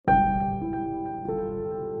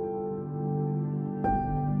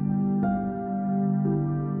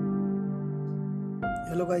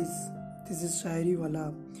Hello guys, this is शायरीवाला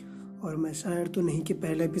और मैं शायर तो नहीं के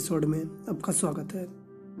पहले एपिसोड में आपका स्वागत है।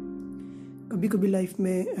 कभी कभी लाइफ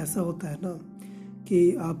में ऐसा होता है ना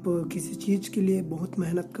कि आप किसी चीज़ के लिए बहुत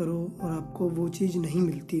मेहनत करो और आपको वो चीज़ नहीं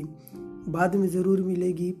मिलती, बाद में ज़रूर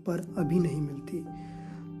मिलेगी पर अभी नहीं मिलती।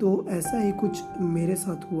 तो ऐसा ही कुछ मेरे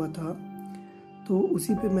साथ हुआ था, तो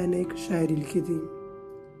उसी पे मैंने एक शायरी लिखी थी।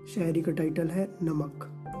 शायरी का टाइटल है नमक।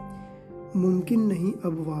 मुमकिन नहीं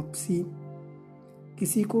अब वापसी,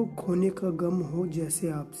 किसी को खोने का गम हो जैसे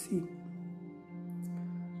आपसी।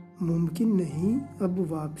 मुमकिन नहीं अब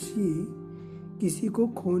वापसी, किसी को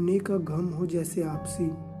खोने का गम हो जैसे आपसी।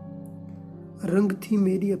 रंग थी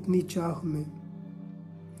मेरी अपनी चाह में,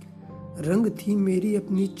 रंग थी मेरी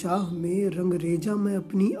अपनी चाह में, रंग रेजा मैं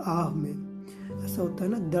अपनी आह में। ऐसा होता है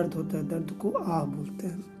ना, दर्द होता है, दर्द को आह बोलते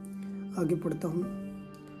हैं। आगे पढ़ता हूँ।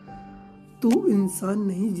 तू इंसान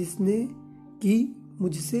नहीं जिसने की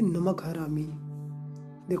मुझसे नमक हरामी।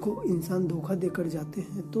 देखो, इंसान धोखा देकर जाते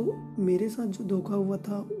हैं, तो मेरे साथ जो धोखा हुआ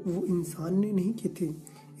था वो इंसान ने नहीं की थी।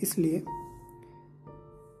 इसलिए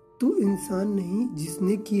तू इंसान नहीं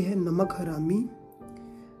जिसने की है नमक हरामी,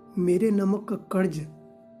 मेरे नमक का कर्ज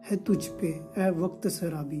है तुझ पे ऐ वक्त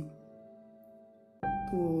शराबी।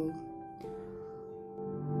 तो